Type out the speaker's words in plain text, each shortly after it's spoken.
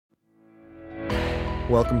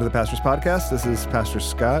Welcome to the Pastor's Podcast. This is Pastor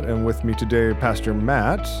Scott, and with me today, Pastor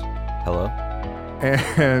Matt. Hello.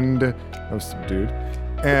 And, oh, subdued.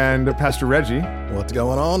 And Pastor Reggie. What's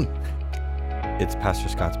going on? It's Pastor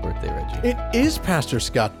Scott's birthday, Reggie. It is Pastor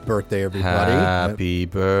Scott's birthday, everybody. Happy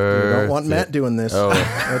birthday. You don't want Matt doing this. Oh.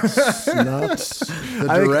 That's not the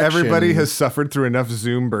I think direction. everybody has suffered through enough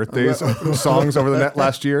Zoom birthdays songs over the net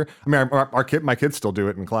last year. I mean, my kids still do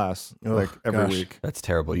it in class, like every week. That's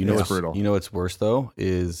terrible. You It's know what's brutal. You know what's worse though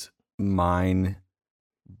is mine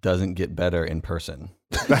doesn't get better in person.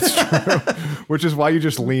 That's true. Which is why you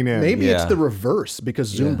just lean in. Maybe it's Yeah. the reverse because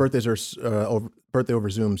Zoom Yeah. birthdays are birthday over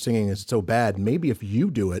Zoom singing is so bad. Maybe if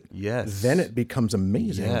you do it, Yes. then it becomes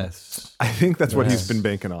amazing. Yes. I think that's what he's Yes. been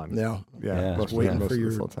banking on. Yeah. Yeah. Most, Waiting most for of your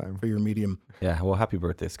this whole time. for your medium. Yeah. Well, happy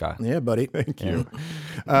birthday, Scott. Yeah, buddy. Thank you.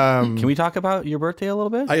 Can we talk about your birthday a little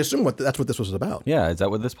bit? I assume that's what this was about. Yeah. Is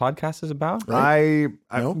that what this podcast is about?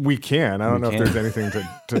 No? We can. I don't know can. if there's anything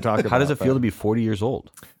to talk about. How does it feel but- to be 40 years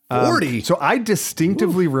old? 40. So I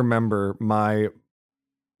distinctively remember my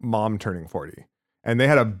mom turning 40, and they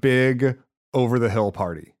had a big over the hill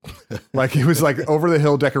party. Like it was like over the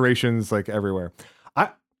hill decorations like everywhere.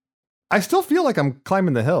 I still feel like I'm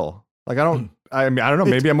climbing the hill. Like I mean, I don't know.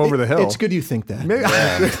 Maybe I'm over the hill. It's good you think that. Maybe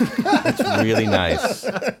It's really nice.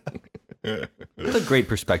 It's a great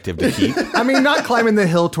perspective to keep. I mean, not climbing the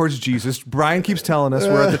hill towards Jesus. Brian keeps telling us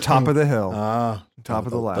we're at the top of the hill, top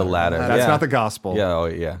of the ladder. The ladder. That's Yeah. not the gospel. Yeah. Oh,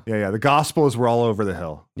 yeah. Yeah. The gospel is we're all over the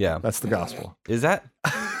hill. Yeah. That's the gospel. Is that?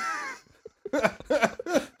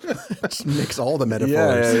 Just mix all the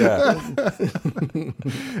metaphors. Yeah.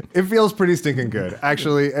 It feels pretty stinking good.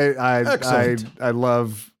 Actually, I Excellent.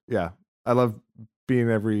 love being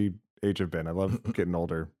every age I've been. I love getting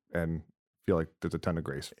older and feel like there's a ton of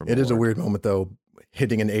grace from It the is a Lord. weird moment though,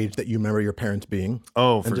 hitting an age that you remember your parents being.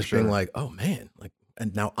 Oh, And for just sure. being like, oh man, like,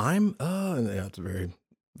 and now I'm, and yeah, it's very,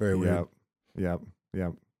 very weird. Yeah.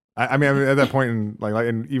 I mean, at that point in like,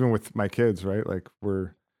 and even with my kids, right? Like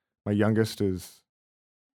my youngest is,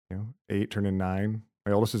 8 turning 9.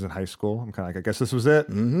 My oldest is in high school. I'm kind of like, I guess this was it.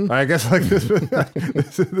 Mm-hmm. I guess like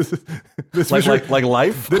this was your, Like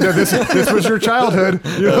life? this was your childhood.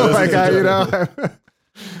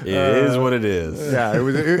 It is what it is. Yeah,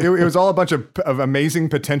 it was all a bunch of amazing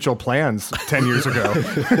potential plans 10 years ago.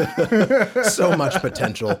 So much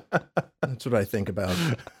potential. That's what I think about.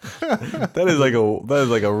 That is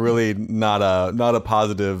like a really not a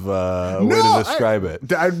positive way to describe it.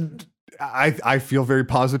 I feel very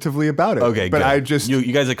positively about it. Okay, but good. I just you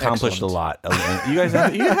guys accomplished Excellent. a lot. You guys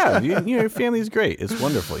have your family's great. It's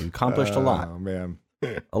wonderful. You accomplished a lot. Oh man,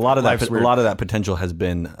 A lot of Life's weird. that potential has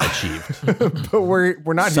been achieved. but we're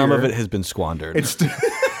not Some here. of it has been squandered. It's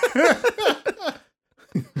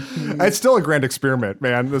it's still a grand experiment,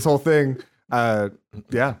 man. This whole thing.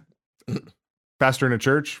 Yeah, pastor in a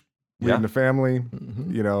church, leading Yeah. a family.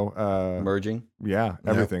 merging, Yeah,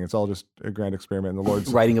 everything. It's all just a grand experiment. And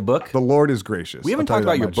the writing a book. Lord is gracious. We haven't I'll tell talked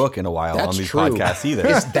about you your that much. book in a while That's on these true. podcasts either.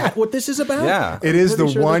 Is that what this is about? Yeah. It is the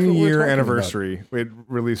Pretty sure that's what 1 we're year talking anniversary. It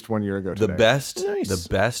released 1 year ago The today. Nice.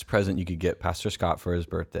 best present you could get Pastor Scott for his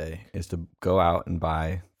birthday is to go out and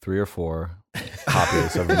buy 3 or 4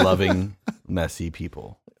 copies of Loving Messy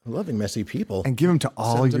People. Loving messy people. And give them to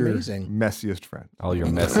all Sounds your amazing. messiest friends. All your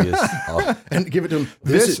messiest. And give it to him.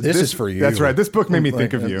 This is for you. That's right. This book made me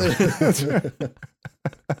think of you.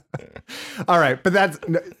 All right, but that's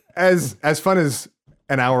as fun as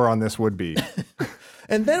an hour on this would be.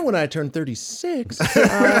 And then when I turned 36,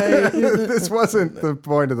 This wasn't the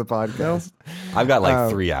point of the podcast. I've got like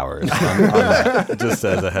 3 hours on that, just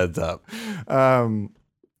as a heads up.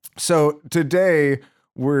 So today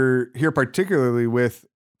we're here particularly with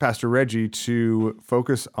Pastor Reggie to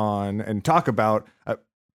focus on and talk about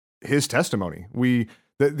his testimony.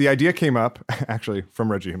 The idea came up actually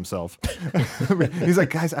from Reggie himself. He's like,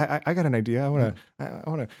 guys, I got an idea. I want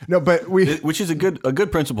to. No, but Which is a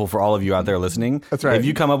good principle for all of you out there listening. That's right. If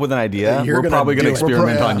you come up with an idea, You're we're gonna probably going to do it.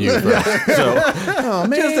 experiment on you. So oh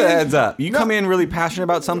man, just a heads up. You come in really passionate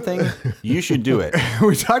about something, you should do it.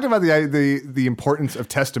 we talked about the importance of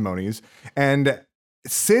testimonies, and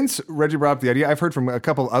since Reggie brought up the idea, I've heard from a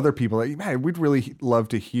couple other people that, man, we'd really love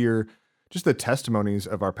to hear just the testimonies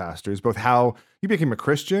of our pastors, both how you became a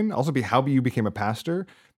Christian, also how you became a pastor.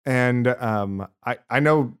 And I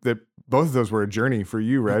know that both of those were a journey for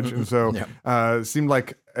you, Reg. And so it seemed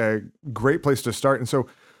like a great place to start. And so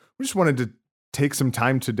we just wanted to take some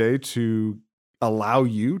time today to allow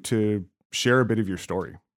you to share a bit of your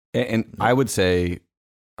story. And I would say,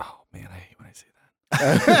 oh man, I hate when I say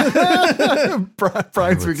that.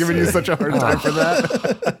 Brian's been giving you such a hard time for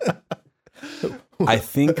that. I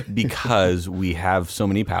think because we have so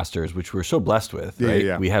many pastors, which we're so blessed with, Yeah, right?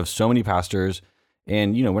 yeah. We have so many pastors,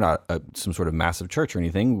 and we're not some sort of massive church or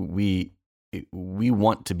anything. We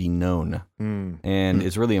want to be known, and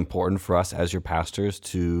it's really important for us as your pastors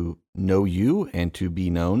to know you and to be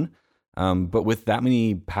known. But with that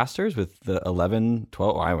many pastors, with the 11,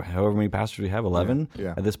 12, however many pastors we have, 11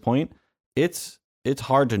 Yeah. at this point, it's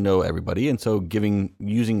hard to know everybody. And so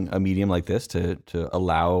using a medium like this to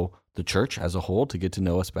allow the church as a whole to get to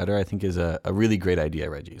know us better, I think is a really great idea,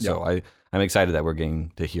 Reggie. So I'm excited that we're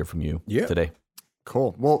getting to hear from you today.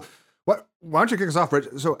 Cool. Well, why don't you kick us off,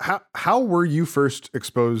 Reg? So how were you first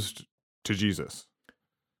exposed to Jesus?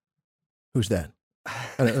 Who's that?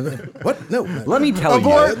 What? No. Let me tell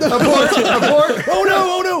Abort! you. Abort!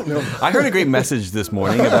 Oh no! I heard a great message this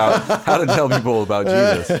morning about how to tell people about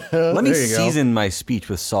Jesus. Let me There you go. season my speech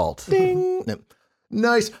with salt. Ding. No.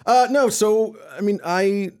 Nice. No. So I mean,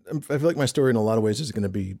 I feel like my story in a lot of ways is going to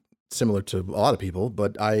be similar to a lot of people,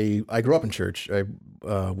 but I grew up in church. I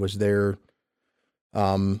was there,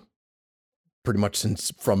 pretty much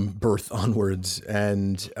from birth onwards,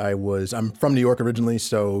 and I'm from New York originally,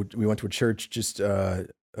 so we went to a church just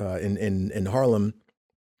in Harlem.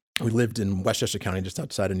 We lived in Westchester County, just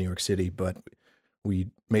outside of New York City, but we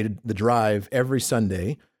made the drive every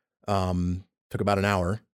Sunday. Took about an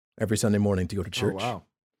hour every Sunday morning to go to church. Oh, wow.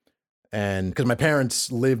 And because my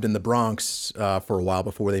parents lived in the Bronx for a while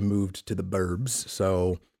before they moved to the burbs,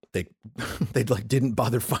 so they didn't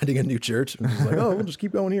bother finding a new church. And just like, oh, we'll just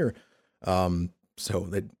keep going here. So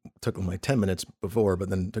they took them like 10 minutes before,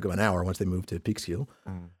 but then took them an hour once they moved to Peekskill.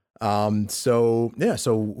 So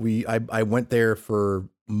I went there for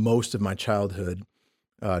most of my childhood,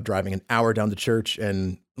 driving an hour down to church,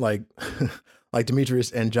 and like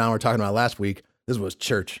Demetrius and John were talking about last week, this was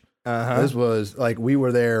church. This was like, we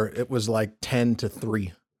were there. It was like 10 to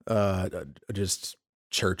 3, just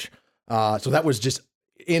church. So that was just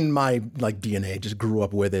in my like DNA, just grew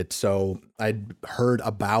up with it. So I'd heard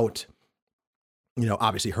about,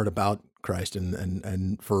 obviously heard about Christ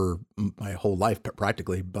and for my whole life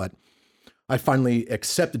practically, but I finally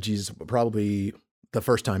accepted Jesus probably the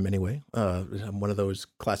first time anyway. I'm one of those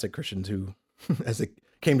classic Christians who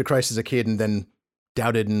came to Christ as a kid and then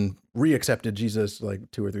doubted and reaccepted Jesus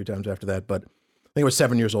like 2 or 3 times after that. But I think I was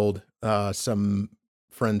 7 years old. Some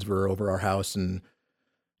friends were over our house, and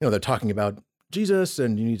they're talking about Jesus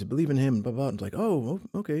and you need to believe in him and blah blah. And it's like, oh,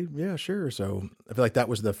 okay, yeah, sure. So I feel like that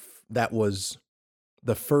was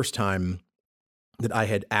the first time that I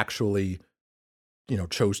had actually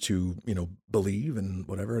chose to believe and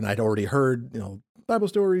whatever. And I'd already heard Bible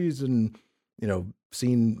stories and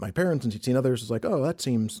seen my parents and seen others. It's like, oh, that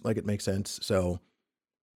seems like it makes sense. So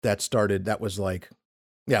that was like,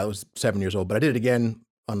 yeah, I was 7 years old, but I did it again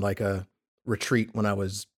on like a retreat when I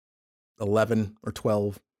was 11 or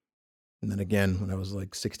 12. And then again when I was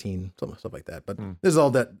like 16, stuff like that. But this is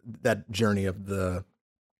all that journey of the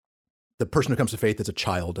person who comes to faith as a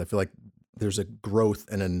child. I feel like there's a growth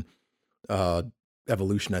and an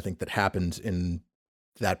evolution, I think, that happens in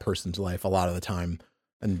that person's life a lot of the time.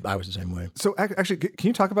 And I was the same way. So actually, can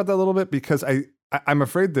you talk about that a little bit? Because I'm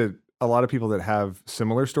afraid that a lot of people that have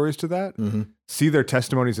similar stories to that see their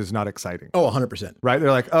testimonies as not exciting. Oh, 100%. Right?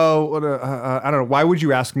 They're like, oh, I don't know. Why would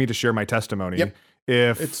you ask me to share my testimony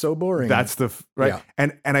if it's so boring? That's right. Yeah.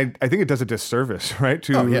 And I think it does a disservice, right,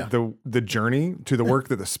 to the journey, to the work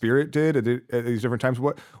that the Spirit did at these different times.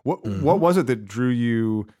 What was it that drew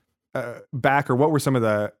you back, or what were some of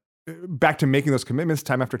the back to making those commitments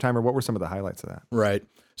time after time, or what were some of the highlights of that? Right.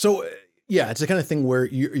 So it's the kind of thing where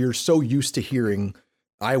you're so used to hearing,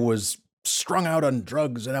 I was strung out on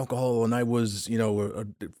drugs and alcohol, and I was, a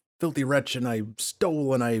filthy wretch, and I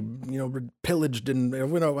stole, and I, pillaged, and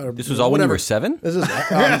This was all when you were 7? This is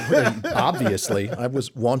obviously I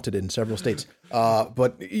was wanted in several states.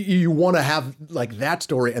 But you want to have like that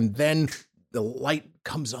story, and then the light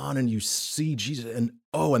comes on, and you see Jesus, and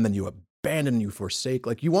then you abandon, you forsake.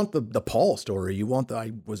 Like, you want the Paul story. You want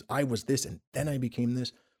I was this, and then I became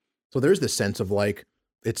this. So there's this sense of like,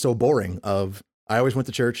 it's so boring. Of I always went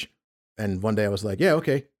to church, and one day I was like, yeah,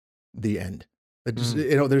 okay, the end. It just,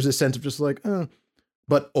 there's this sense of just like,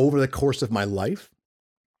 but over the course of my life,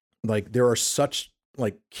 like, there are such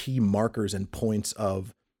like key markers and points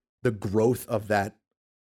of the growth of that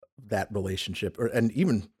relationship, and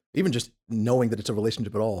even just knowing that it's a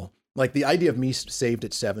relationship at all. Like, the idea of me saved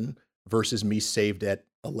at 7 versus me saved at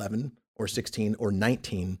 11 or 16 or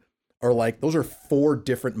 19 are like, those are 4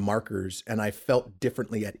 different markers, and I felt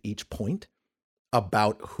differently at each point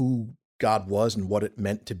about who God was and what it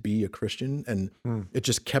meant to be a Christian, and it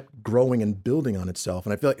just kept growing and building on itself.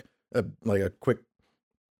 And I feel like a quick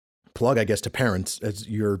plug, I guess, to parents as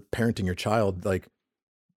you're parenting your child, like,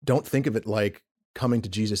 don't think of it like coming to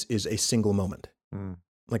Jesus is a single moment.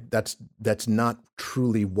 Like that's not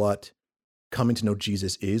truly what coming to know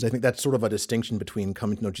Jesus is. I think that's sort of a distinction between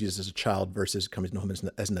coming to know Jesus as a child versus coming to know him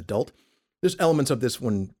as an adult. There's elements of this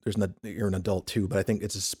when you're an adult too, but I think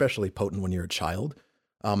it's especially potent when you're a child.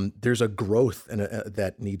 There's a growth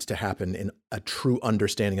that needs to happen in a true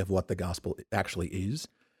understanding of what the gospel actually is.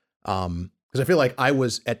 Because I feel like I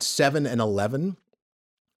was at 7 and 11,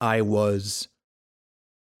 I was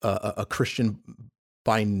a Christian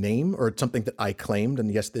by name, or something that I claimed.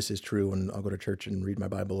 And yes, this is true. And I'll go to church and read my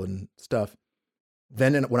Bible and stuff.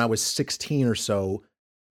 Then when I was 16 or so,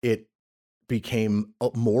 it became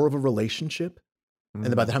more of a relationship. And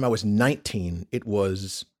then by the time I was 19, it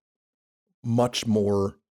was much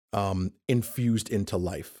more infused into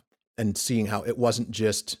life, and seeing how it wasn't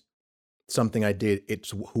just something I did,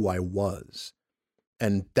 it's who I was.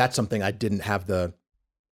 And that's something I didn't have the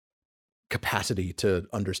capacity to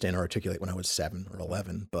understand or articulate when I was 7 or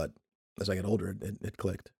 11. But as I get older, it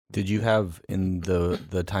clicked. Did you have, in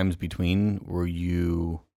the times between, were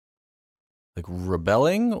you like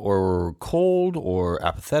rebelling or cold or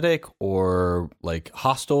apathetic or like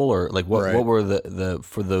hostile, or like what were the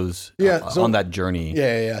for those on that journey?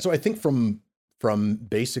 Yeah. So I think from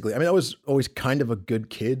basically, I mean, I was always kind of a good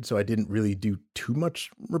kid, so I didn't really do too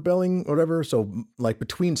much rebelling or whatever. So like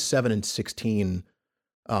between 7 and 16,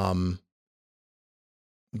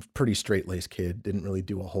 pretty straight-laced kid, didn't really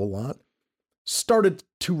do a whole lot. Started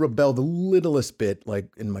to rebel the littlest bit, like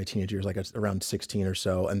in my teenage years, like around 16 or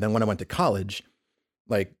so. And then when I went to college,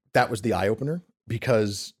 like that was the eye-opener,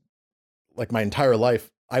 because like my entire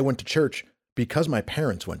life, I went to church because my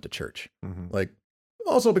parents went to church. Like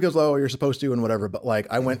also because, oh, you're supposed to and whatever. But like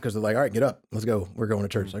I went because they're like, all right, get up, let's go. We're going to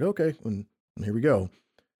church. Like, okay, and here we go.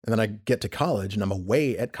 And then I get to college and I'm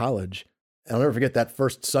away at college. And I'll never forget that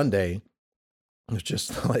first Sunday. It was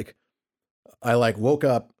just like, I like woke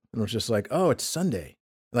up and was just like, oh, it's Sunday.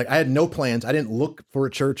 Like I had no plans. I didn't look for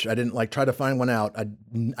a church. I didn't like try to find one out.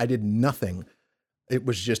 I did nothing. It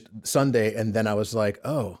was just Sunday. And then I was like,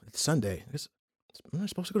 oh, it's Sunday. Am I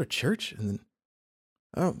supposed to go to church? And then,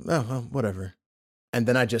 oh, whatever. And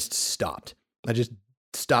then I just stopped. I just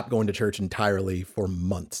stopped going to church entirely for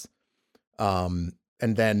months. And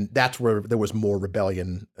then that's where there was more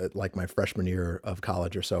rebellion, like my freshman year of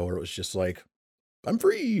college or so, where it was just like, I'm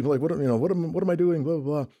free. Like, what am I doing? Blah, blah,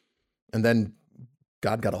 blah. And then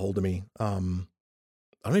God got a hold of me. I don't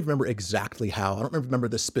even remember exactly how. I don't remember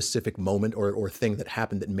the specific moment or thing that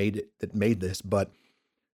happened that made this, but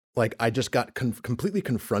like I just got completely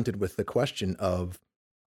confronted with the question of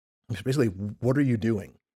basically, what are you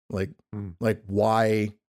doing? Like why?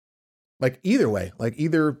 Like either way, like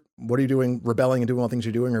either what are you doing, rebelling and doing all the things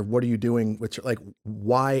you're doing, or what are you doing? Which like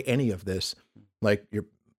why any of this? Like your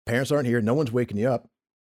parents aren't here. No one's waking you up.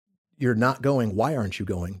 You're not going. Why aren't you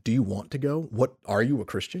going? Do you want to go? What are you, a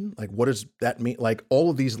Christian? Like, what does that mean? Like all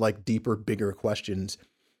of these like deeper, bigger questions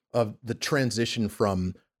of the transition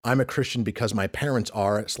from I'm a Christian because my parents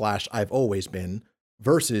are / I've always been,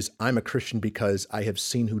 versus I'm a Christian because I have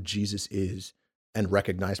seen who Jesus is and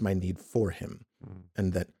recognize my need for him.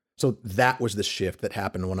 And so that was the shift that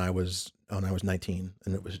happened when I was 19.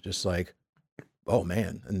 And it was just like, oh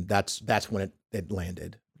man. And that's when it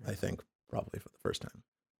landed, I think, probably for the first time.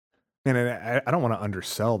 And I don't want to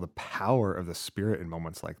undersell the power of the Spirit in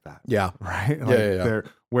moments like that. Yeah. Right? Like yeah.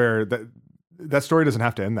 Where that story doesn't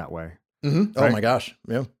have to end that way. Mm-hmm. Right? Oh my gosh.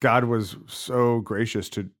 Yeah. God was so gracious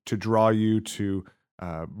to draw you to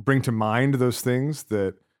bring to mind those things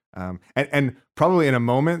that, and probably in a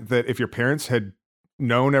moment that if your parents had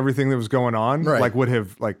known everything that was going on, like would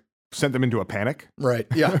have like sent them into a panic. Right.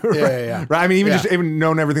 Yeah. Right? Yeah. Right. I mean, even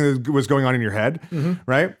known everything that was going on in your head.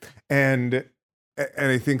 Right. And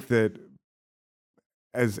I think that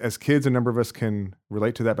as kids, a number of us can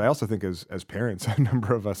relate to that, but I also think as parents, a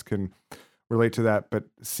number of us can relate to that. But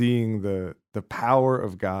seeing the power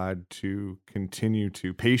of God to continue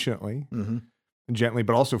to patiently, gently,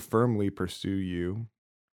 but also firmly pursue you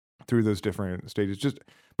through those different stages.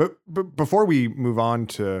 But before we move on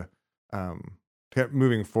to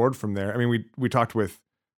moving forward from there, I mean, we talked with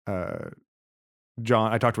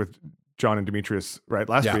John. I talked with John and Demetrius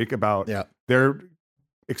last week about their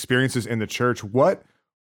experiences in the church.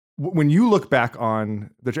 When you look back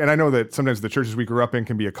on and I know that sometimes the churches we grew up in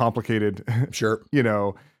can be a complicated,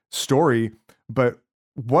 story, but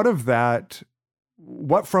what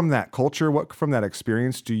from that culture, what from that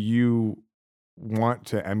experience do you want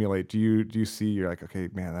to emulate? Do you see, you're like, okay,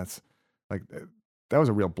 man, that's like, that was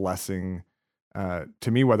a real blessing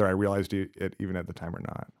to me, whether I realized it even at the time or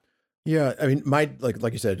not. Yeah, I mean, my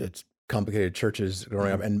like you said, it's complicated churches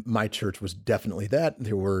growing up, and my church was definitely that.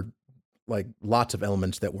 There were like lots of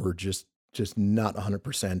elements that were just not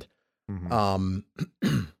 100%. Mhm.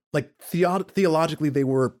 Like theologically, they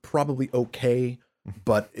were probably okay,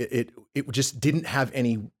 but it just didn't have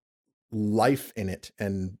any life in it,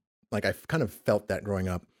 and like I kind of felt that growing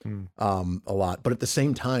up Mm. a lot. But at the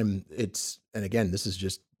same time, and again, this is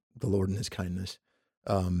just the Lord and His kindness,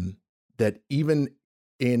 that even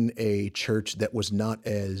in a church that was not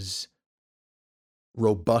as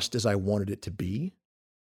robust as I wanted it to be,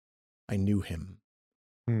 I knew Him,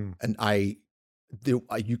 Mm. and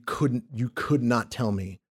you could not tell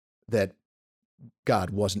me that God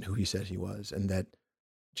wasn't who He said He was, and that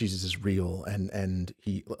Jesus is real, and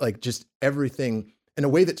He, like, just everything in a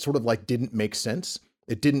way that sort of like didn't make sense.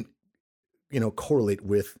 It didn't, correlate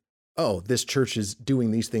with, oh, this church is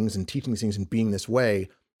doing these things and teaching these things and being this way.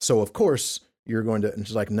 So of course you're going to, and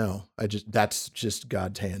she's like, no, that's just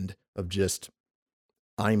God's hand of just,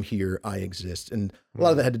 I'm here, I exist. And a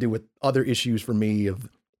lot of that had to do with other issues for me of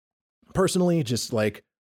personally, just like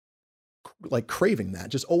craving that,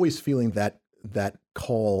 just always feeling that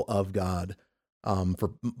call of God,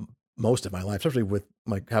 for most of my life, especially with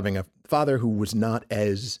like having a father who was not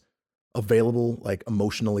as available, like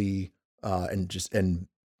emotionally, and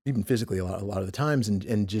even physically a lot of the times,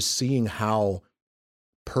 and just seeing how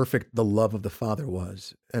perfect the love of the father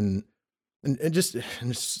was, and just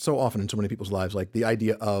so often in so many people's lives, like the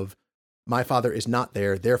idea of my father is not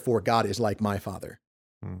there, therefore God is like my father.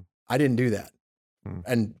 Mm. I didn't do that. Mm.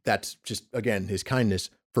 And that's just, again, His kindness.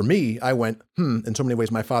 For me, I went, in so many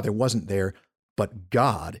ways, my father wasn't there, but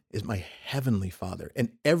God is my heavenly Father.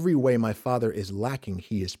 In every way my Father is lacking,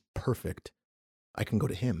 He is perfect. I can go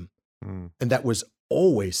to Him. Mm. And that was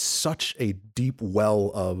always such a deep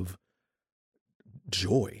well of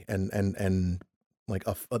joy, and like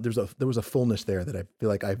there was a fullness there that I feel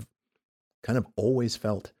like I've kind of always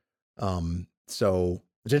felt. So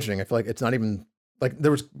it's interesting. I feel like it's not even like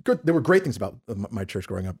there were great things about my church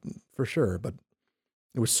growing up, for sure, but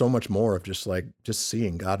it was so much more of just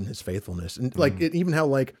seeing God and His faithfulness, and like even how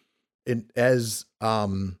like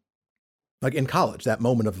like in college, that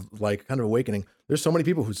moment of like kind of awakening. There's so many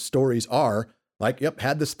people whose stories are like, yep,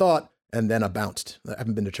 had this thought and then I bounced. I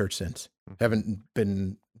haven't been to church since. Haven't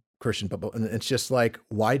been Christian, but and it's just like,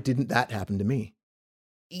 why didn't that happen to me?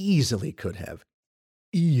 Easily could have,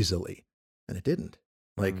 easily, and it didn't.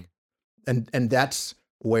 Like, and that's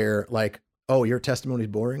where like, oh, your testimony is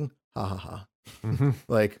boring. Ha ha ha. Mhm.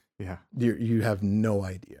 Like, Yeah. you have no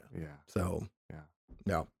idea. Yeah. So Yeah.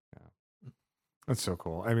 no. That's so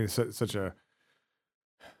cool. I mean, such a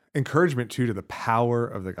encouragement too to the power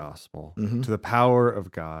of the gospel, Mhm. to the power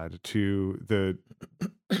of God, to the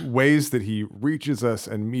ways that He reaches us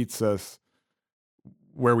and meets us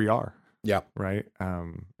where we are. Yeah. Right.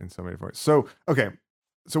 In so many ways. So, okay.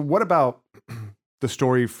 So what about the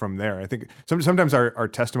story from there? I think sometimes our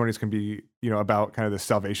testimonies can be, about kind of the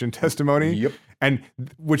salvation testimony. Yep. And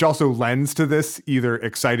which also lends to this either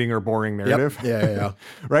exciting or boring narrative. Yep. Yeah.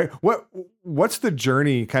 Right. What's the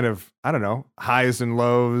journey kind of, I don't know, highs and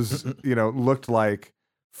lows, looked like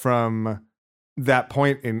from that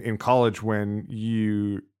point in college when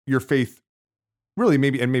your faith really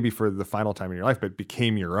maybe for the final time in your life, but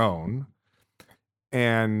became your own,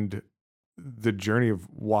 and the journey of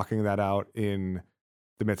walking that out in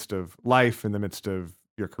the midst of life, in the midst of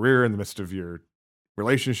your career, in the midst of your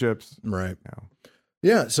relationships. Right.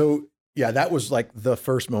 Yeah. So yeah, that was like the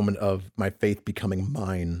first moment of my faith becoming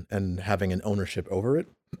mine and having an ownership over it.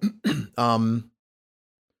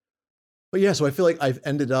 But yeah, so I feel like I've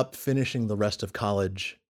ended up finishing the rest of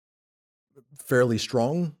college fairly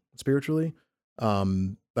strong spiritually. I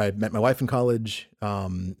met my wife in college,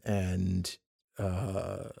 and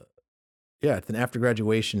yeah, then after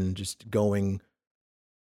graduation, just going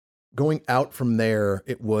out from there,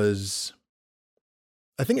 it was,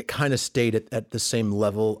 I think it kind of stayed at the same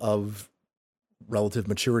level of relative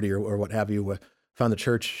maturity or what have you. Found the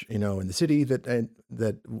church, in the city that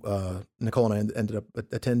Nicole and I ended up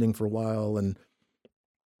attending for a while, and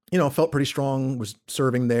felt pretty strong. Was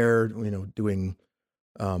serving there, doing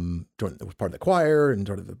was part of the choir and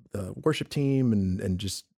sort of the worship team, and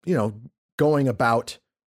just going about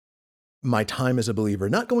my time as a believer,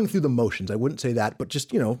 not going through the motions. I wouldn't say that, but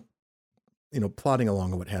just plodding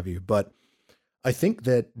along or what have you. But I think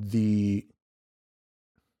that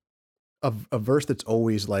a verse that's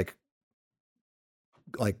always like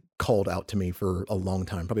called out to me for a long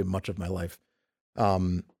time, probably much of my life,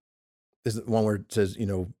 is the one where it says,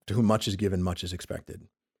 to whom much is given, much is expected.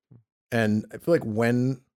 And I feel like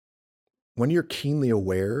when you're keenly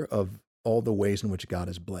aware of all the ways in which God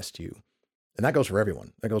has blessed you. And that goes for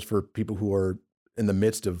everyone. That goes for people who are in the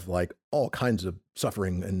midst of like all kinds of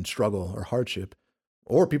suffering and struggle or hardship,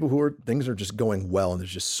 or people who are, things are just going well and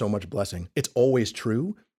there's just so much blessing. It's always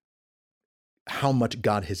true how much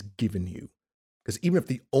God has given you. Because even if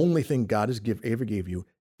the only thing God has ever gave you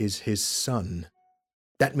is his son,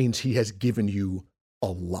 that means he has given you a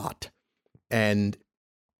lot. And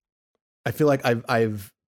I feel like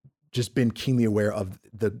I've just been keenly aware of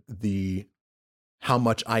the how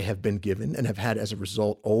much I have been given, and have had as a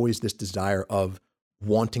result always this desire of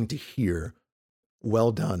wanting to hear,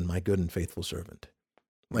 "Well done, my good and faithful servant."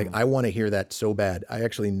 Like I want to hear that so bad. I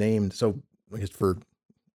actually named, so I guess for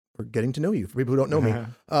getting to know you, for people who don't know me,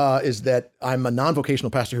 is that I'm a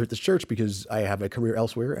non-vocational pastor here at this church because I have a career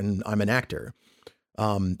elsewhere and I'm an actor.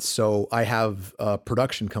 So I have a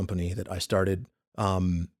production company that I started.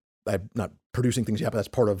 I'm not producing things yet, but that's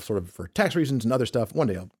part of sort of for tax reasons and other stuff. One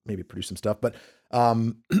day I'll maybe produce some stuff, but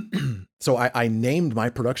so I named my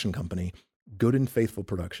production company Good and Faithful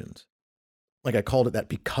Productions. Like I called it that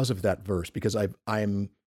because of that verse, because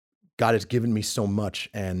God has given me so much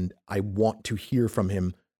and I want to hear from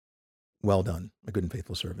him, "Well done, a good and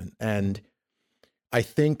faithful servant." And I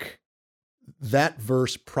think that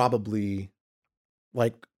verse probably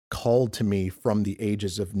like called to me from the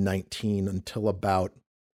ages of 19 until about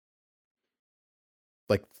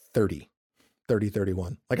like 30,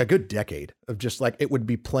 31, like a good decade of just like, it would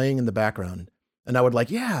be playing in the background and I would like,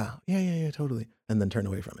 yeah, totally. And then turn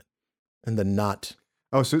away from it and then not.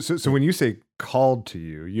 Oh, so when you say called to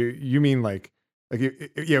you, you mean like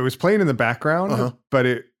it was playing in the background,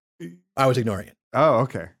 but I was ignoring it. Oh,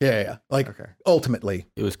 okay. Yeah. Like ultimately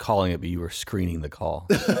It was calling it, but you were screening the call.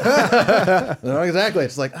 No, exactly.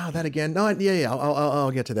 It's like, oh, that again. No,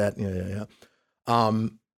 I'll get to that. Yeah.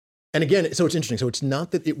 And again, so it's interesting. So it's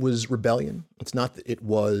not that it was rebellion. It's not that it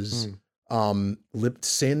was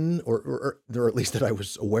sin or at least that I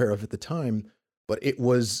was aware of at the time, but it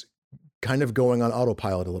was kind of going on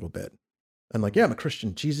autopilot a little bit. And like, yeah, I'm a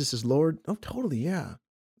Christian. Jesus is Lord. Oh, totally. Yeah.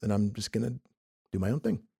 And I'm just going to do my own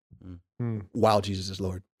thing while Jesus is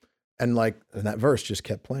Lord. And like, and that verse just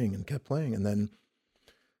kept playing. And then,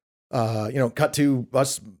 cut to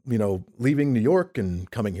us, leaving New York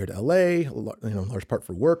and coming here to LA, large part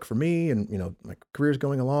for work for me. And, my career's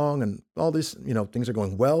going along and all this, things are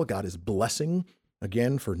going well. God is blessing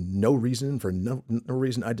again for no reason, no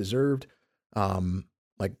reason I deserved.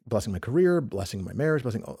 Like blessing my career, blessing my marriage,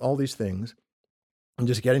 blessing all these things. And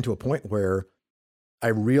just getting to a point where I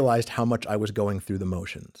realized how much I was going through the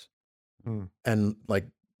motions. And like,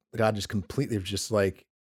 God just completely was just like,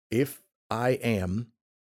 if I am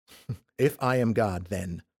God,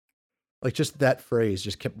 then like just that phrase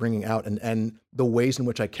just kept ringing out and the ways in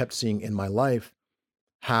which I kept seeing in my life,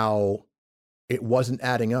 how it wasn't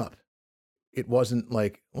adding up. It wasn't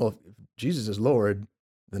like, well, if Jesus is Lord,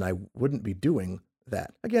 then I wouldn't be doing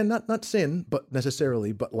that. Again, not sin, but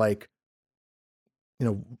necessarily, but like,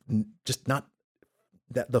 just not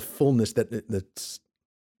that the fullness that's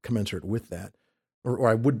commensurate with that, or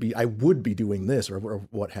I would be doing this or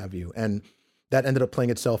what have you. And that ended up playing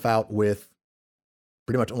itself out with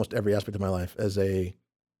pretty much almost every aspect of my life, as a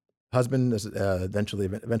husband, as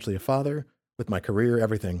eventually a father, with my career,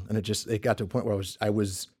 everything. And it got to a point where I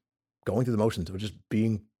was going through the motions of just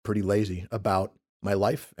being pretty lazy about my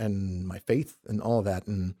life and my faith and all of that.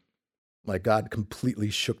 And like God completely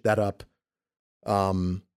shook that up.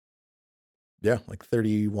 Like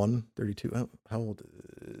 31, 32. How old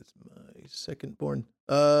is my second born?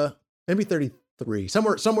 Maybe 33,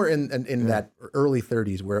 somewhere in that early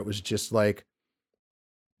 30s, where it was just like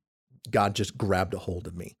God just grabbed a hold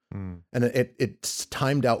of me. And it's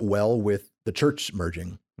timed out well with the church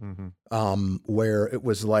merging, where it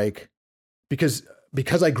was like, because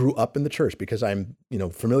I grew up in the church, because I'm,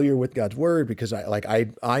 familiar with God's word, because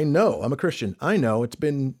I know I'm a Christian. I know it's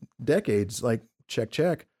been decades, like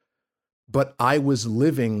check. But I was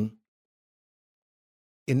living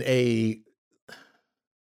in I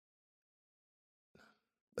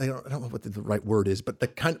don't know what the right word is, but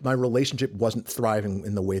my relationship wasn't thriving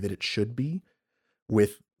in the way that it should be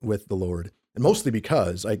with the Lord. And mostly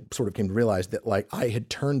because I sort of came to realize that like I had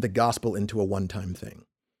turned the gospel into a one-time thing.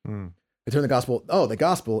 I turned the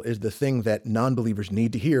gospel is the thing that non-believers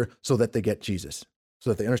need to hear so that they get Jesus, so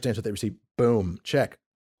that they understand, so that they receive. Boom, check.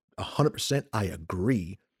 100% I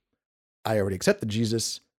agree. I already accepted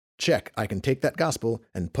Jesus. Check. I can take that gospel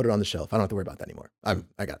and put it on the shelf. I don't have to worry about that anymore. I'm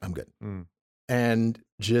good. And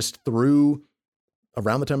just through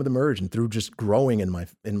around the time of the merge and through just growing in my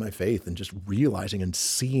faith and just realizing and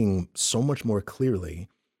seeing so much more clearly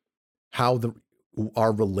how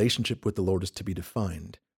our relationship with the Lord is to be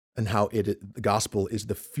defined. and how the gospel is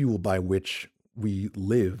the fuel by which we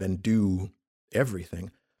live and do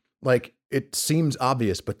everything. Like, it seems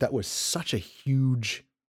obvious, but that was such a huge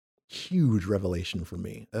revelation for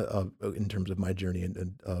me in terms of my journey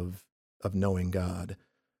and of knowing God.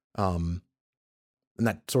 And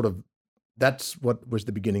that's what was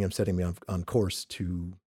the beginning of setting me on course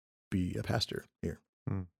to be a pastor here.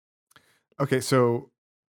 Okay, so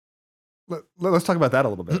let's talk about that a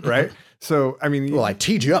little bit, right? So, I mean, well, I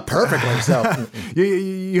teed you up perfectly. So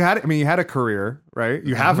you had a career, right?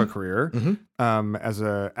 You have a career as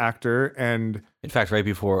an actor, and in fact, right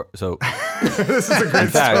before, so this is a great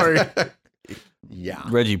story. Yeah,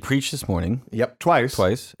 Reggie preached this morning. Yep,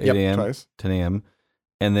 twice, 8 a.m., twice. 10 a.m.,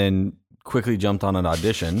 and then quickly jumped on an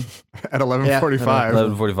audition at 11:45.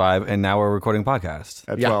 11:45, and now we're recording podcast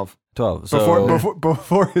at 12. 12. So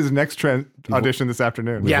Before his next audition this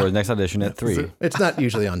afternoon. Before his next audition at 3. It's not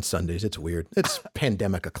usually on Sundays. It's weird. It's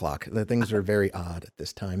pandemic o'clock. The things are very odd at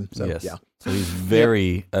this time. So yes. Yeah. So he's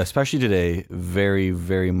very, especially today, very,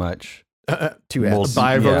 very much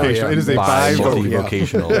bivocational. Yeah. It is a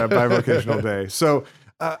bivocational. Bivocational day. So,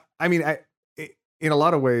 I mean, in a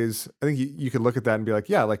lot of ways, I think you could look at that and be like,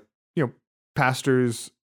 yeah, like, pastoring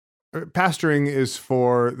is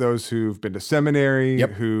for those who've been to seminary,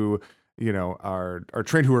 who, are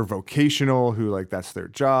trained, who are vocational, who like, that's their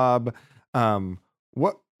job.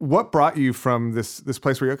 What brought you from this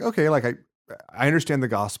place where you're like, okay, like I understand the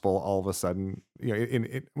gospel all of a sudden,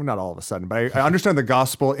 well, not all of a sudden, but I understand the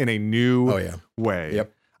gospel in a new way.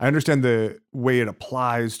 Yep. I understand the way it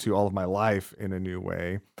applies to all of my life in a new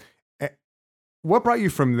way. What brought you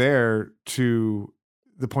from there to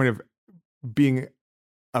the point of being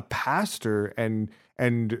a pastor and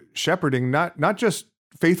shepherding, not just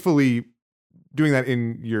faithfully doing that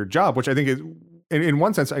in your job, which I think is, in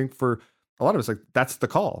one sense, I think for a lot of us, like that's the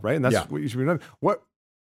call, right? And that's what you should be doing. What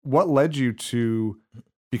led you to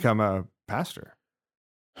become a pastor?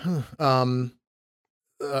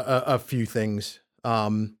 A few things.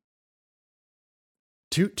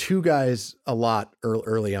 Two guys a lot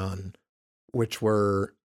early on, which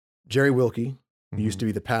were Jerry Wilkie, who used to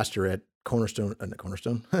be the pastor at Cornerstone,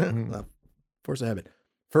 force of habit,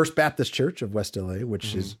 First Baptist Church of West LA,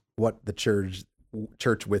 which is what the church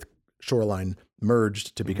with Shoreline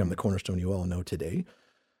merged to become the Cornerstone you all know today.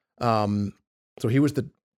 So he was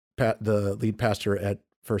the lead pastor at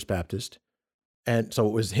First Baptist, and so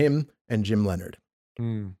it was him and Jim Leonard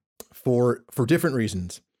for different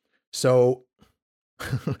reasons. So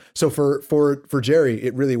for Jerry,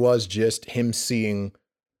 it really was just him seeing.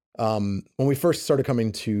 When we first started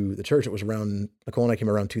coming to the church, it was around, Nicole and I came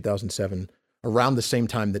around 2007, around the same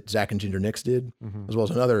time that Zach and Ginger Nix did, as well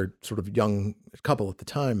as another sort of young couple at the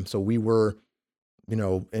time. So we were,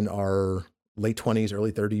 in our late 20s,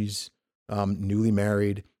 early 30s, newly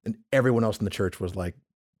married, and everyone else in the church was like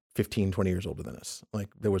 15, 20 years older than us. Like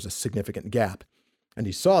there was a significant gap. And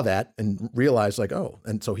he saw that and realized like, oh,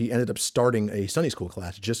 and so he ended up starting a Sunday school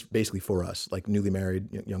class just basically for us, like newly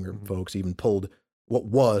married, younger folks, even pulled what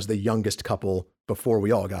was the youngest couple before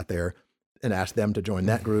we all got there and asked them to join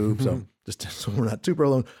that group. So just so we're not super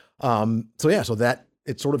alone. So that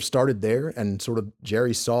it sort of started there, and sort of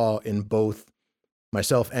Jerry saw in both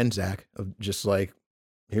myself and Zach of just like,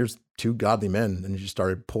 here's two godly men, and he just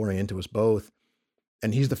started pouring into us both.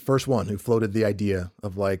 And he's the first one who floated the idea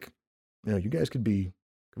of like, you guys could be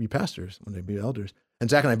pastors when they be elders. And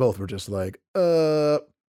Zach and I both were just like,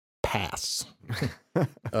 pass.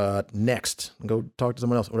 Next, go talk to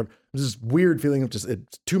someone else. Whatever. It was this weird feeling of just,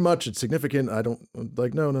 it's too much. It's significant. I don't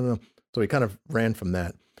like, no. So he kind of ran from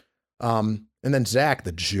that. And then Zach,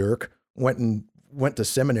 the jerk, went to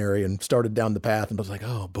seminary and started down the path and was like,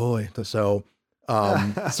 oh boy. So, he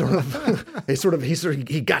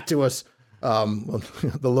got to us.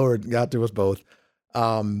 The Lord got to us both.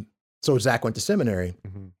 So Zach went to seminary.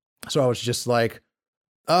 So I was just like,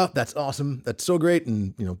 oh, that's awesome. That's so great.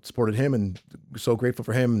 And, supported him and so grateful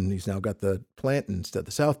for him. And he's now got the plant instead of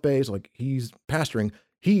the South Bay. So like he's pastoring,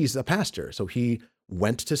 he's a pastor. So he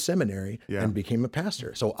went to seminary and became a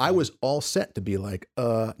pastor. So I was all set to be like,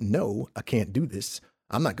 no, I can't do this.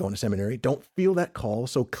 I'm not going to seminary. Don't feel that call.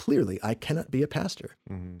 So clearly I cannot be a pastor.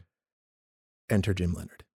 Enter Jim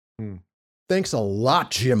Leonard. Thanks a lot,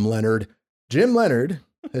 Jim Leonard. Jim Leonard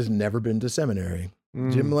has never been to seminary.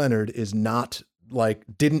 Jim Leonard is not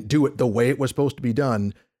didn't do it the way it was supposed to be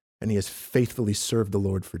done. And he has faithfully served the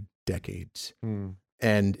Lord for decades.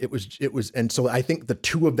 And it was, and so I think the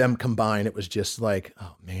two of them combined, it was just like,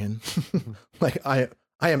 oh man, like I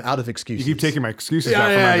am out of excuses. You keep taking my excuses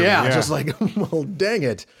out from under me. Yeah. Just like, well, dang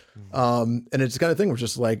it. And it's the kind of thing where it's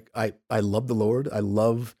just like, I love the Lord. I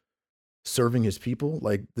love serving his people.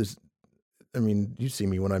 Like this, I mean, you see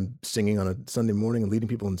me when I'm singing on a Sunday morning and leading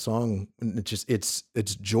people in song, and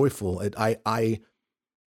it's joyful. I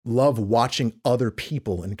love watching other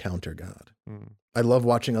people encounter God. I love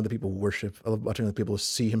watching other people worship. I love watching other people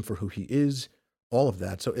see him for who he is, all of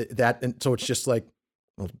that. So so it's just like,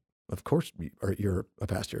 well, of course you're a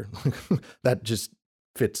pastor. That just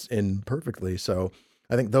fits in perfectly. So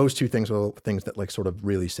I think those two things are things that like sort of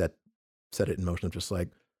really set it in motion of just like,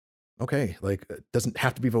 okay, like it doesn't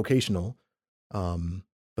have to be vocational,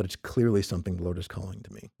 but it's clearly something the Lord is calling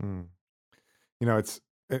to me. You know,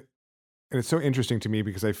 and it's so interesting to me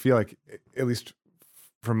because I feel like, at least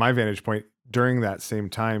from my vantage point, during that same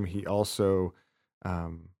time, he also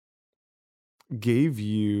gave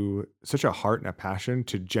you such a heart and a passion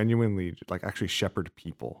to genuinely like actually shepherd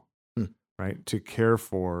people, right? To care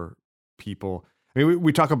for people. I mean,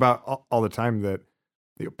 we talk about all the time that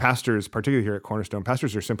pastors, particularly here at Cornerstone,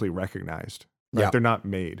 pastors are simply recognized. Right? Yeah. They're not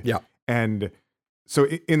made. Yeah. And so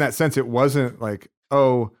in that sense, it wasn't like,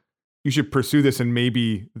 oh, you should pursue this and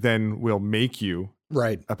maybe then we'll make you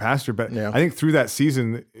Right. a pastor. But Yeah. I think through that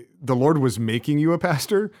season, the Lord was making you a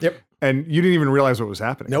pastor. Yep. And you didn't even realize what was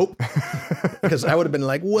happening. Nope. Because I would have been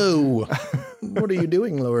like, whoa, what are you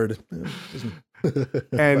doing, Lord?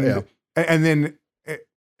 And then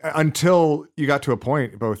until you got to a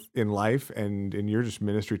point, both in life and in your just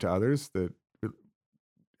ministry to others, that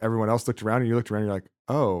everyone else looked around and you looked around and you're like,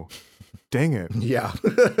 oh, dang it. Yeah.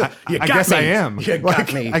 I guess I am. You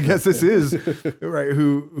got me. I guess this is right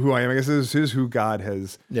who I am. I guess this is who God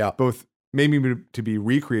has both made me to be,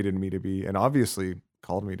 recreated me to be, and obviously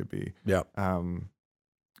called me to be. Yeah.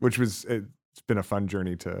 Which was, it's been a fun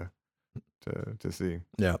journey to see.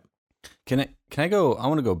 Yeah. Can I go? I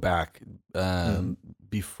want to go back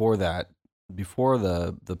before that, before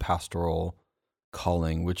the pastoral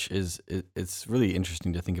calling, which is it's really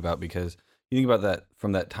interesting to think about, because you think about that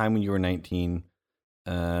from that time when you were 19,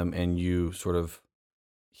 and you sort of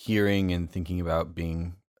hearing and thinking about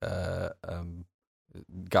being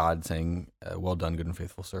God saying, "Well done, good and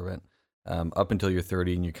faithful servant," up until you're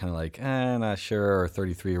 30, and you're kind of like, not sure, or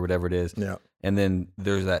 33 or whatever it is. Yeah. And then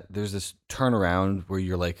there's this turnaround where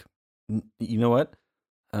you're like, you know what?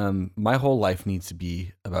 My whole life needs to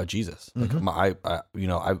be about Jesus. Like I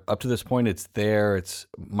up to this point, it's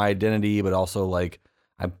my identity, but also like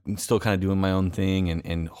I'm still kind of doing my own thing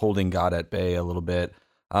and holding God at bay a little bit.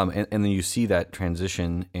 And then you see that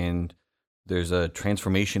transition, and there's a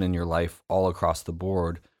transformation in your life all across the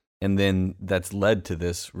board. And then that's led to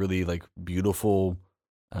this really like beautiful,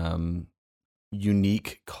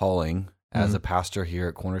 unique calling as a pastor here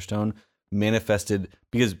at Cornerstone, manifested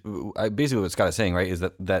because basically what Scott is saying, right, is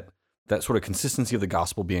that sort of consistency of the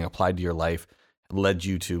gospel being applied to your life led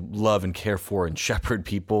you to love and care for and shepherd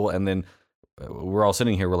people. And then we're all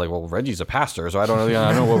sitting here, we're like, well, Reggie's a pastor, so I don't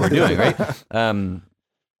know what we're doing, right?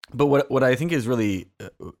 But what I think is really,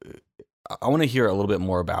 I want to hear a little bit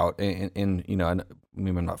more about, and you know,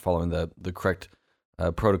 maybe I'm not following the correct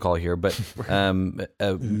protocol here, but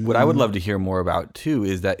what I would love to hear more about too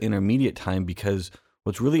is that intermediate time, because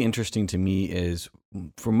what's really interesting to me is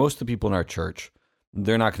for most of the people in our church,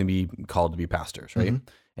 they're not going to be called to be pastors, right?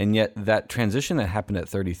 And yet that transition that happened at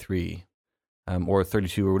 33 or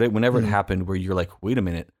 32 or whenever it happened, where you're like, wait a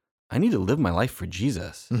minute, I need to live my life for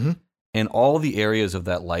Jesus. And all the areas of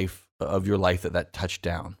that life, of your life that touched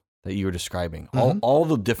down that you were describing, all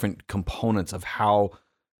the different components of how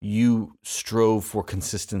you strove for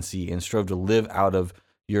consistency and strove to live out of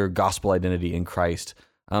your gospel identity in Christ.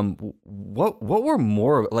 What were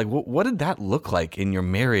more like? What did that look like in your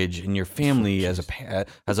marriage, in your family, as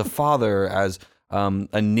a father, as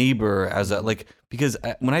a neighbor, because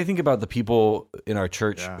when I think about the people in our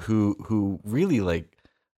church who really like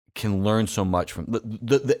can learn so much from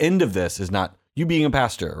the end of this is not you being a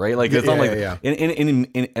pastor, right? Like it's not like,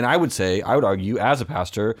 and I would argue as a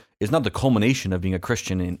pastor, it's not the culmination of being a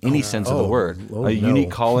Christian in any sense of the word.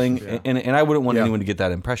 Unique calling, and I wouldn't want anyone to get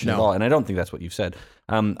that impression at all. And I don't think that's what you've said.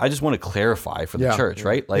 I just want to clarify for the church,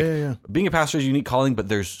 right? Like being a pastor is a unique calling, but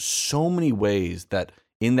there's so many ways that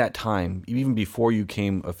in that time, even before you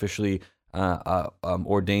came officially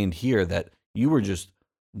ordained here, that you were just,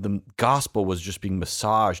 the gospel was just being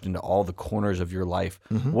massaged into all the corners of your life.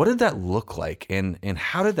 What did that look like, and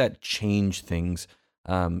how did that change things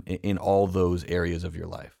in all those areas of your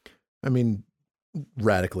life? I mean,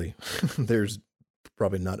 radically. There's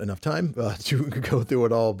probably not enough time to go through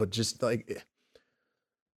it all, but just like,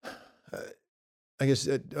 I guess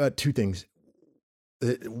two things.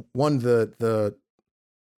 One, the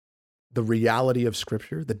reality of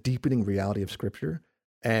Scripture, the deepening reality of Scripture,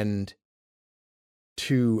 and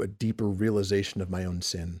two, a deeper realization of my own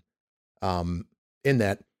sin. in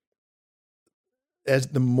that, as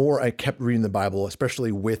the more I kept reading the Bible,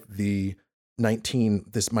 especially with the 19,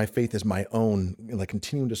 my faith is my own, like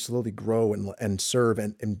continuing to slowly grow and serve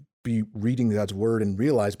and be reading God's word and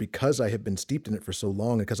realize, because I have been steeped in it for so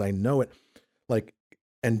long and because I know it, like,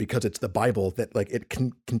 and because it's the Bible, that like it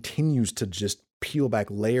continues to just peel back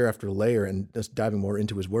layer after layer and just diving more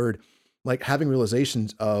into his word, like having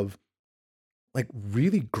realizations of like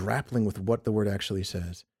really grappling with what the word actually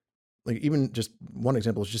says. Like even just one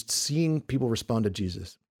example is just seeing people respond to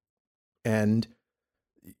Jesus. And,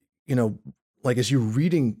 you know, like as you're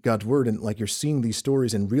reading God's word and like you're seeing these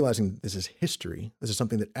stories and realizing this is history, this is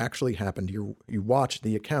something that actually happened. You watch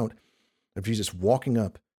the account of Jesus walking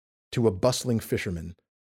up to a bustling fisherman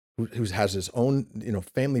who has his own, you know,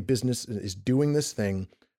 family business, is doing this thing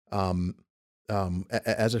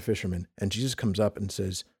as a fisherman. And Jesus comes up and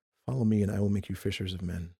says, "Follow me and I will make you fishers of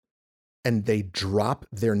men." And they drop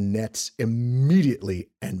their nets immediately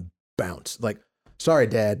and bounce. Like, "Sorry,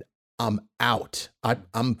 Dad, I'm out.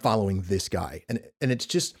 I'm following this guy." And it's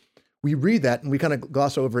just, we read that and we kind of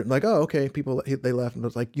gloss over it and like, oh, okay, people, they laugh. And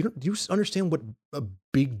it's like, do you understand what a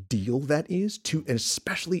big deal that is to, and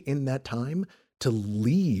especially in that time, to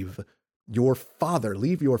leave your father,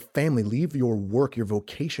 leave your family, leave your work, your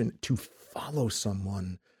vocation to follow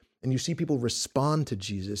someone. And you see people respond to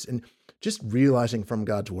Jesus and just realizing from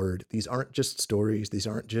God's word, these aren't just stories. These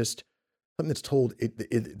aren't just something that's told.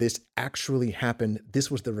 This actually happened. This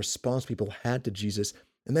was the response people had to Jesus.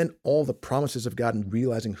 And then all the promises of God and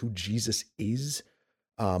realizing who Jesus is,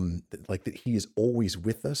 like that he is always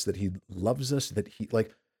with us, that he loves us, that he,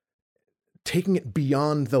 like, taking it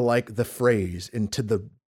beyond the phrase into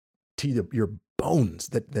your bones,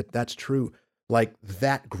 that's true. Like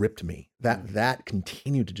that gripped me. That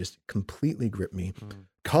continued to just completely grip me,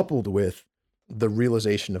 coupled with the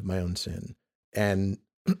realization of my own sin. And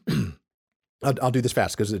I'll do this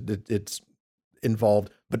fast because it's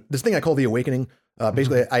involved. But this thing I call the awakening.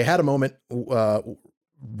 Basically, I had a moment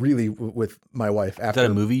really with my wife after. Is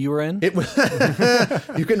that a movie you were in? It was.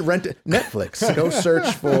 You can rent it. Netflix. Go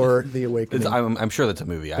search for The Awakening. I'm sure that's a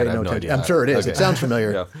movie. I have no idea. I'm sure it is. Okay. It sounds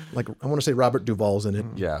familiar. Yeah. Like, I want to say Robert Duvall's in it.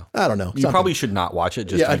 Yeah. I don't know. You probably should not watch it.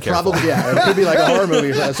 Just yeah, be careful. probably. Yeah, it could be like a horror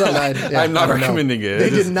movie or something. I'm not recommending it.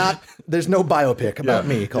 They did not. There's no biopic about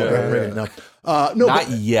me called Awakening. No. No, not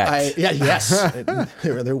yet. Yes.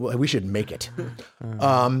 We should make it.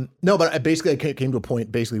 No, but I came to a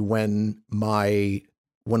point basically when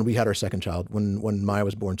we had our second child, when Maya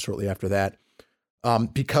was born shortly after that,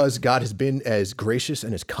 because God has been as gracious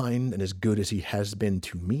and as kind and as good as he has been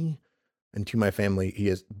to me and to my family. He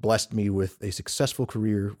has blessed me with a successful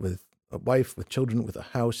career, with a wife, with children, with a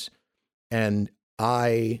house. And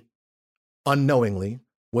I unknowingly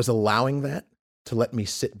was allowing that to let me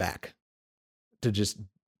sit back, to just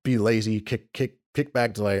be lazy, kick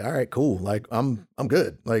back to like, all right, cool. Like I'm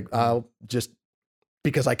good. Like I'll just,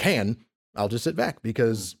 because I can, I'll just sit back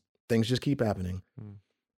because things just keep happening.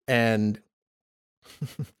 And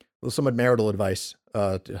some marital advice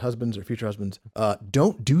to husbands or future husbands: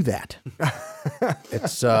 don't do that.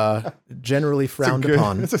 It's generally frowned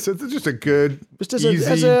upon. It's just a good, just as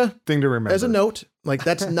easy a thing to remember. As a note, like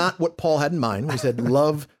that's not what Paul had in mind when he said,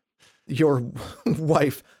 "Love your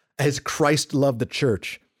wife as Christ loved the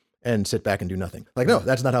church," and sit back and do nothing. Like, no,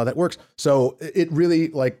 that's not how that works. So it really,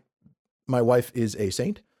 like, my wife is a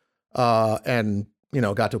saint. And,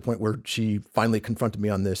 got to a point where she finally confronted me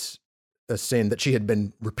on this sin that she had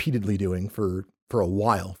been repeatedly doing for a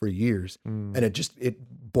while, for years. And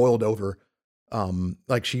it boiled over.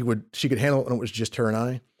 Like she could handle it when it was just her and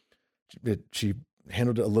I. She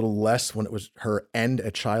handled it a little less when it was her and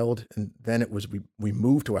a child. And then it was, we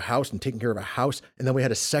moved to a house and taking care of a house. And then we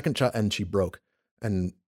had a second child and she broke.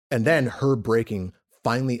 And then her breaking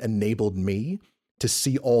finally enabled me to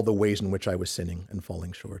see all the ways in which I was sinning and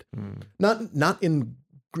falling short. Not in,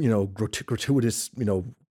 gratuitous,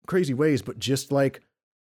 crazy ways, but just like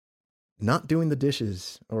not doing the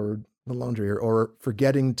dishes or the laundry or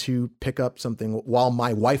forgetting to pick up something while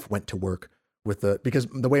my wife went to work because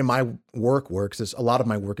the way my work works is a lot of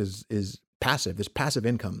my work is passive. There's passive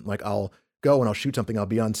income. Like I'll go and I'll shoot something, I'll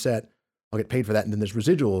be on set, I'll get paid for that. And then there's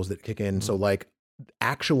residuals that kick in. So like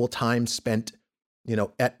actual time spent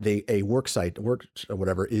at a work site, or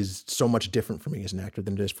whatever, is so much different for me as an actor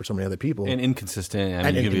than it is for so many other people. And inconsistent.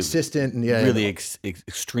 And inconsistent. And really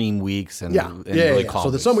extreme weeks. And really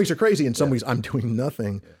calm. So some weeks are crazy and some weeks I'm doing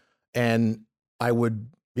nothing. And I would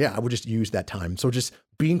just use that time. So just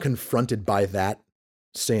being confronted by that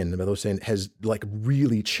sin, by those sin, has like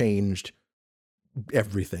really changed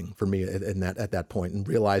everything for me at that point, and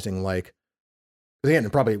realizing like, again,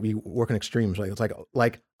 probably we work in extremes, right? It's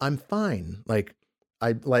like I'm fine.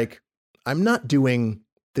 I'm not doing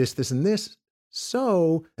this, and this.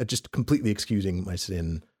 So just completely excusing my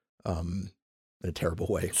sin in a terrible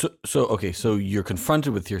way. So you're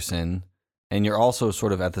confronted with your sin, and you're also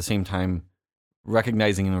sort of at the same time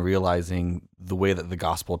recognizing and realizing the way that the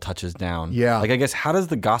gospel touches down. Yeah. Like, I guess, how did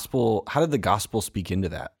the gospel speak into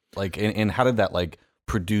that? Like, and how did that like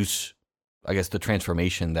produce, I guess, the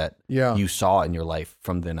transformation that you saw in your life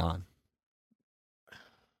from then on?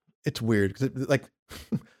 It's weird because like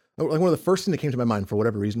one of the first things that came to my mind for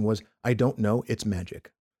whatever reason was, I don't know, it's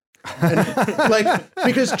magic. And,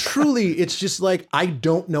 because truly it's just like, I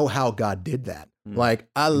don't know how God did that. Like,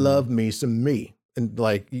 I love me some me. And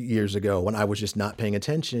like years ago when I was just not paying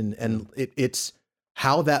attention, and it's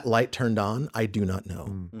how that light turned on, I do not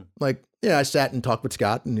know. Like, yeah, I sat and talked with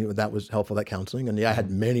Scott, and that was helpful, that counseling. And I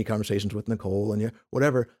had many conversations with Nicole and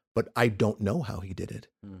whatever, but I don't know how he did it.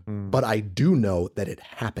 But I do know that it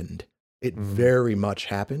happened. It very much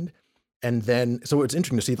happened. And then, so it's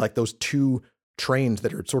interesting to see like those two trains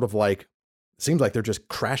that are sort of like, seems like they're just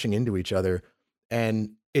crashing into each other.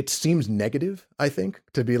 And it seems negative, I think,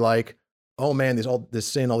 to be like, oh man, there's all this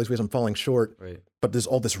sin, all these ways I'm falling short, right. But there's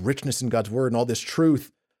all this richness in God's word and all this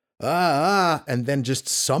truth. And then just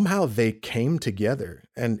somehow they came together,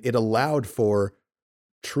 and it allowed for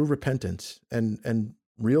true repentance and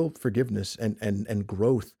real forgiveness and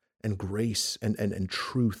growth and grace and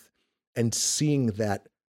truth, and seeing that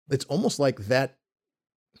it's almost like that.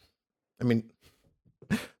 I mean,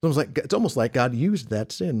 it's almost like God used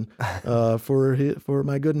that sin for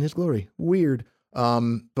my good and his glory. Weird.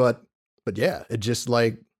 But yeah, it just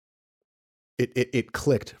like, it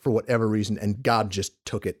clicked for whatever reason, and God just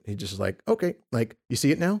took it. He just was like, okay, like, you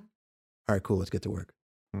see it now? All right, cool, let's get to work.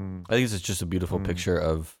 I think it's just a beautiful picture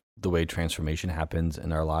of the way transformation happens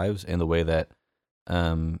in our lives, and the way that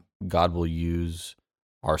God will use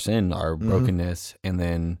our sin, our brokenness, and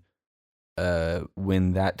then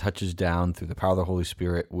when that touches down through the power of the Holy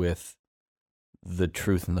Spirit with the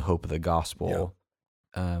truth and the hope of the gospel,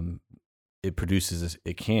 it produces,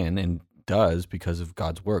 it can and does, because of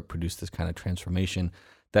God's work, produce this kind of transformation.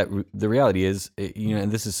 That the reality is,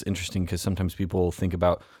 and this is interesting because sometimes people think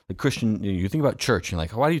about the Christian, you think about church, and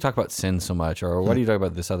like, why do you talk about sin so much, or why do you talk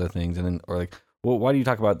about this other things, and then, or like, well, why do you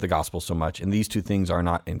talk about the gospel so much? And these two things are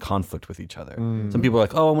not in conflict with each other. Some people are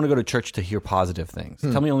like, oh, I want to go to church to hear positive things.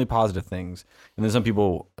 Tell me only positive things. And then some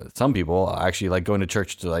people actually like going to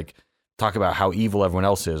church to like talk about how evil everyone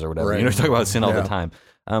else is or whatever. Right. Talk about sin all the time.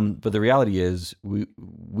 But the reality is,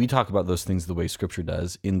 we talk about those things the way Scripture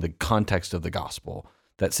does, in the context of the gospel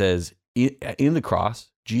that says, in the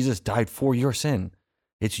cross, Jesus died for your sin.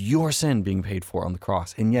 It's your sin being paid for on the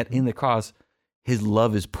cross. And yet in the cross, his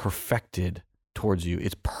love is perfected towards you.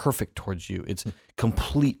 It's perfect towards you. It's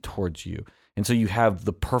complete towards you. And so you have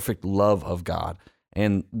the perfect love of God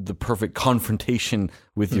and the perfect confrontation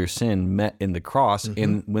with your sin met in the cross.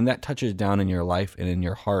 And when that touches down in your life and in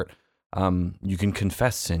your heart, you can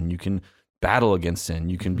confess sin, you can battle against sin,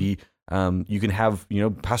 you can be, you can have,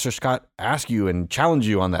 Pastor Scott ask you and challenge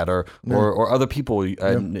you on that, or other people,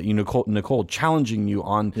 Nicole challenging you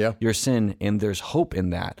on your sin, and there's hope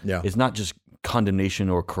in that. It's not just condemnation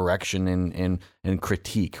or correction and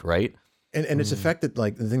critique, right? And it's the fact that,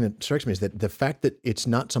 like, the thing that strikes me is that the fact that it's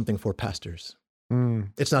not something for pastors.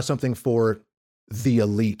 It's not something for the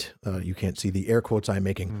elite. You can't see the air quotes I'm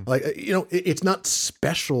making. Like, it's not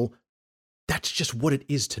special. That's just what it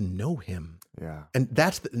is to know him. Yeah. And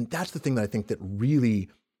that's the thing that I think that really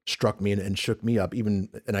struck me and shook me up. And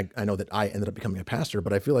I know that I ended up becoming a pastor,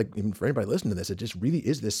 but I feel like even for anybody listening to this, it just really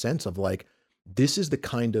is this sense of like, this is the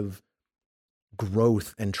kind of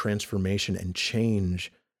growth and transformation and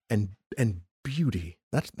change and beauty.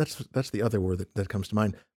 That's the other word that comes to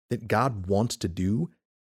mind, that God wants to do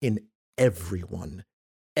in everyone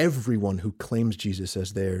who claims Jesus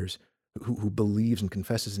as theirs, who believes and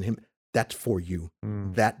confesses in him. That's for you.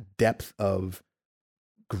 That depth of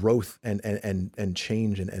growth and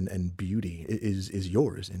change and beauty is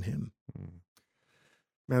yours in him.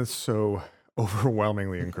 Man, it's so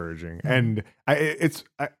overwhelmingly encouraging, and it's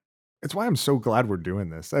why I'm so glad we're doing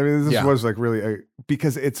this. I mean, this was like really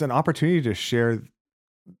because it's an opportunity to share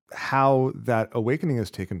how that awakening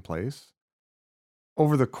has taken place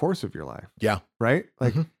over the course of your life. Yeah. Right.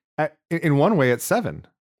 Like in one way at 7.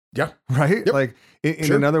 Yeah. Right. Yep. Like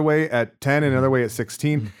in another way at 10, in another way at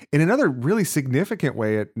 16, in another really significant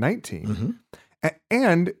way at 19,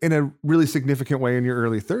 and in a really significant way in your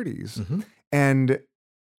early 30s. And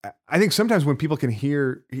I think sometimes when people can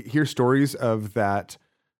hear stories of that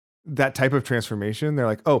that type of transformation, they're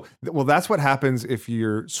like, oh, well, that's what happens if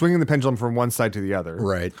you're swinging the pendulum from one side to the other.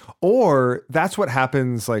 Right. Or that's what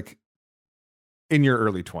happens like in your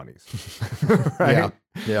early 20s. Right?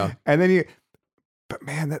 Yeah. And then but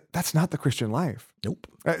man, that's not the Christian life. Nope.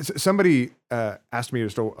 Somebody asked me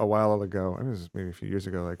just a while ago, I mean, this was maybe a few years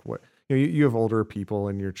ago, like what, you have older people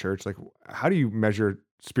in your church, like how do you measure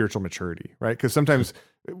spiritual maturity, right? Because sometimes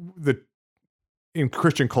in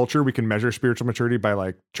Christian culture, we can measure spiritual maturity by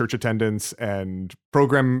like church attendance and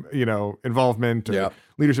program, involvement, or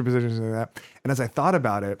leadership positions and that. And as I thought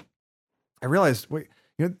about it, I realized, wait,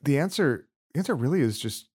 the answer really is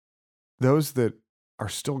just those that are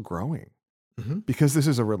still growing. Mm-hmm. Because this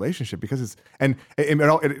is a relationship, because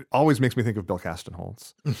it always makes me think of Bill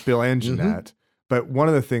Castenholz, Bill and Jeanette. Mm-hmm. But one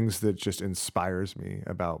of the things that just inspires me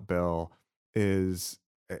about Bill is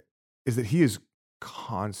that he is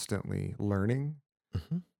constantly learning,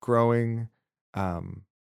 mm-hmm. growing,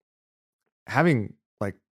 having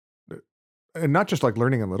like, and not just like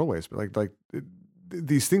learning in little ways, but like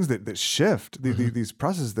these things that shift, mm-hmm. these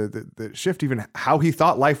processes that shift even how he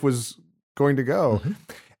thought life was going to go, mm-hmm.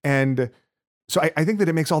 and. So I think that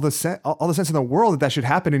it makes all the sense in the world that should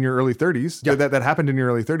happen in your early 30s. Yeah. That happened in your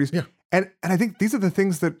early 30s. Yeah. And I think these are the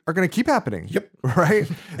things that are going to keep happening. Yep. Right.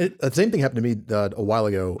 The same thing happened to me a while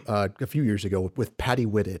ago, a few years ago, with Patty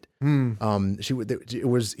Whitted. It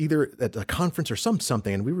was either at a conference or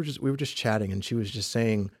something, and we were just chatting, and she was just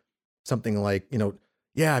saying something like,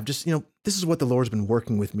 I've just this is what the Lord's been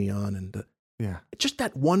working with me on, and just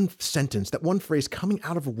that one sentence, that one phrase coming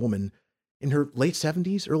out of a woman in her late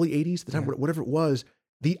 70s, early 80s, the time, whatever it was,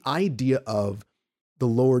 the idea of the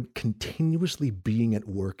Lord continuously being at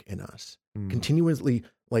work in us, continuously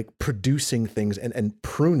like producing things and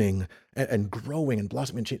pruning and growing and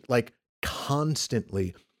blossoming, like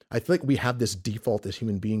constantly. I feel like we have this default as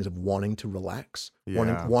human beings of wanting to relax,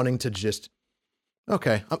 wanting to just,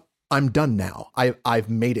 okay, I'm done now. I've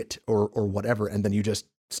made it or whatever. And then you just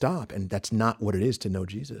stop. And that's not what it is to know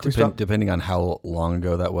Jesus. Depending on how long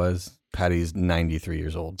ago that was. Patty's 93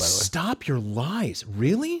 years old, by the way. Stop your lies.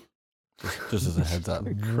 Really? Just as a heads up.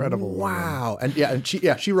 Incredible. Wow. And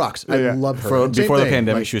she rocks. I love her. Before the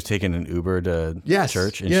pandemic, she was taking an Uber to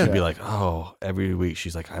church, and she'd be like, oh, every week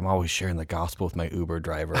she's like, I'm always sharing the gospel with my Uber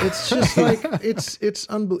driver. It's just like, it's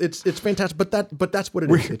unbelievable. It's fantastic. But that's what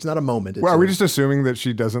it is. It's not a moment. Are we just assuming that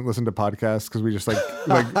she doesn't listen to podcasts because we just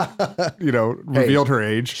revealed her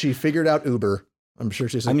age? She figured out Uber. I'm sure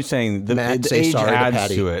she's. I'm just saying the age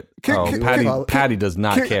adds to it. Patty does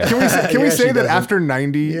not care. Can we say that after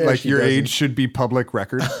 90, your age should be public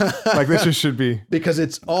record? Like this just should be because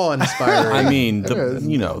it's awe-inspiring. I mean,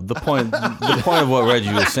 the point of what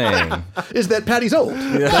Reggie was saying is that Patty's old.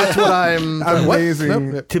 Yeah. That's what I'm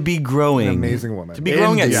amazing. Nope. To be growing, an amazing woman. To be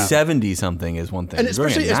growing at 70 something is one thing, and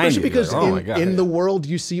especially because in the world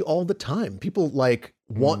you see all the time people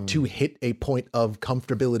want to hit a point of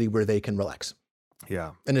comfortability where they can relax.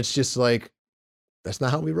 Yeah. And it's just like, that's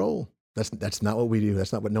not how we roll. That's not what we do.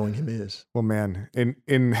 That's not what knowing him is. Well, man, in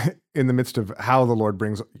the midst of how the Lord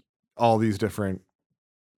brings all these different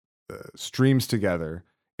streams together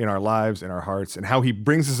in our lives, in our hearts, and how he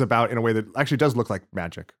brings us about in a way that actually does look like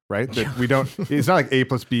magic, right? That we don't, it's not like A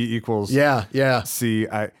plus B equals C.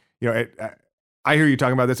 I hear you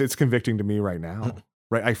talking about this. It's convicting to me right now,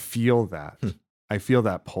 right? I feel that. I feel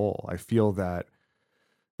that pull. I feel that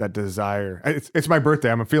desire. It's my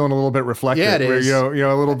birthday. I'm feeling a little bit reflective. Yeah, it is. A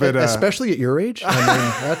little bit, especially at your age. I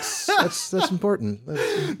mean, that's important.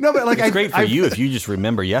 No, but it's great for you if you just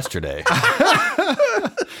remember yesterday.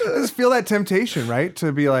 I just feel that temptation, right?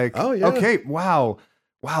 To be like, okay, wow,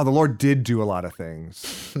 the Lord did do a lot of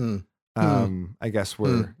things. I guess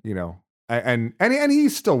we're, and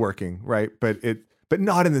he's still working, right? But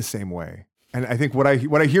not in the same way. And I think what I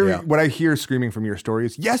hear screaming from your story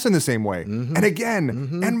is yes in the same way, and again,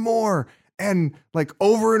 and more, and like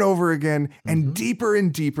over and over again, and deeper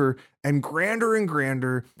and deeper, and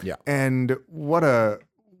grander. Yeah. And what a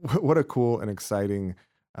cool and exciting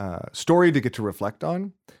story to get to reflect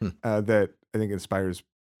on that I think inspires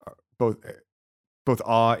both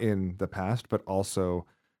awe in the past, but also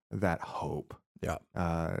that hope. Yeah.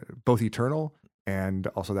 Both eternal. And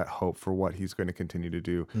also that hope for what he's going to continue to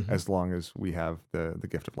do as long as we have the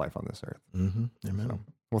gift of life on this earth. Amen. So,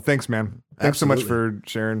 well, thanks, man. Thanks so much for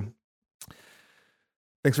sharing.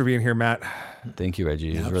 Thanks for being here, Matt. Thank you,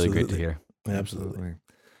 Reggie. It was really great to hear. Absolutely.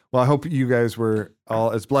 Well, I hope you guys were all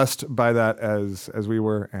as blessed by that as we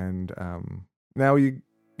were. And now you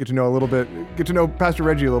get to know Pastor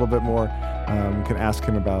Reggie a little bit more. Can ask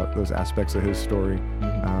him about those aspects of his story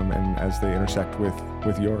and as they intersect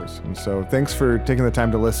with yours. And so thanks for taking the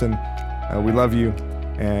time to listen. We love you,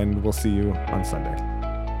 and we'll see you on Sunday.